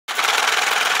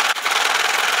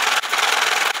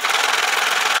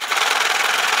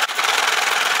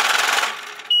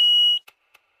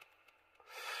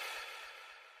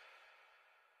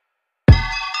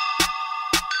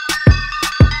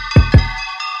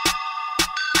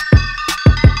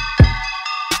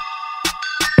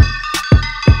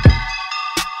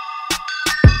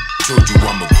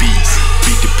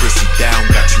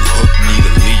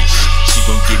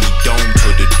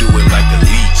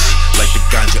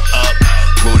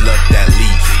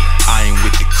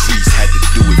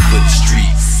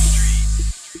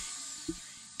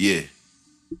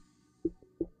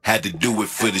Had to do it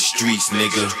for the streets,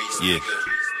 nigga. Yeah.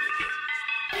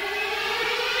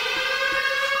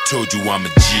 Told you I'm a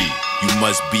G. You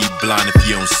must be blind if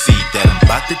you don't see that I'm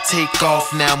about to take off.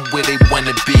 Now I'm where they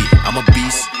wanna be. I'm a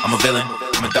beast, I'm a villain,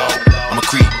 I'm a dog, I'm a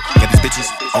creep. Got these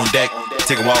bitches on deck,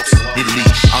 taking walks, need a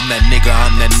leash. I'm that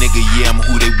nigga, yeah, I'm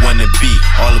who they wanna be.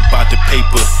 All about the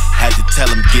paper, had to tell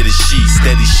them get a sheet.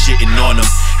 Steady shitting on them,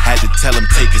 had to tell them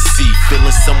take a seat.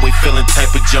 Feeling some way, feeling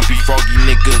type of jumpy froggy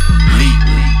nigga.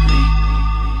 Leech.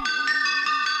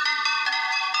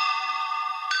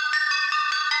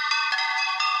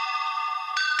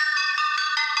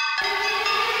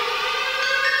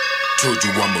 Told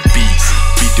you I'm a beast.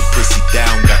 Beat the pussy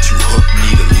down, got you hooked,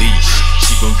 need a leash.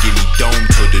 She gon' give me dome,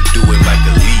 told her do it like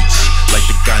a leech. Like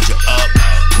the ganja up,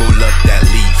 roll up that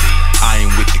leaf. I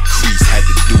ain't with the crease, had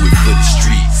to do it for the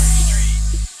streets.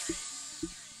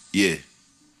 Yeah.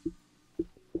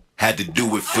 Had to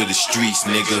do it for the streets,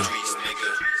 nigga.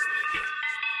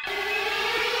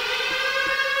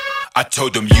 I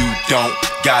told them you don't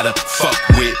gotta fuck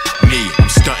with me. I'm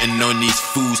stunting on these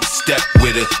fools, step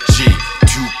with a G.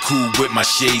 Too cool with my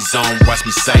shades on, watch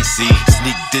me sightsee.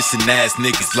 Sneak dissing ass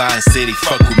niggas lie and say they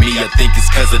fuck with me. I think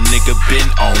it's cause a nigga been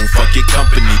on, fuck your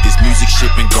company. This music shit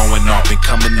been going off, and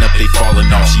coming up they falling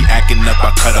off. She acting up,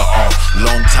 I cut her off.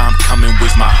 Long time coming,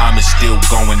 where's my homage still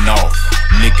going off?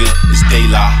 Nigga, it's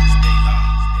Dela.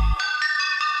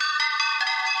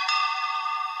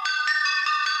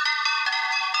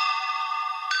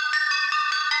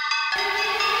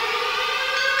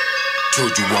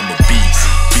 Told you I'm a beast.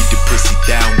 Beat the pussy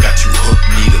down, got you hooked,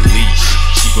 need a leash.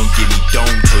 She gon' give me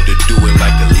dome, told her do it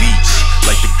like a leech.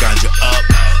 Like the ganja up,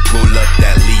 roll up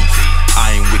that leaf.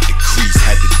 I ain't with the crease,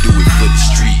 had to do it for the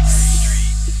streets.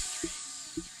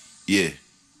 Yeah.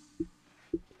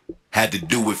 Had to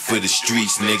do it for the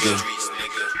streets, nigga.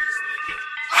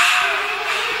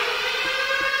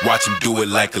 Watch him do it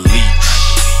like a leech.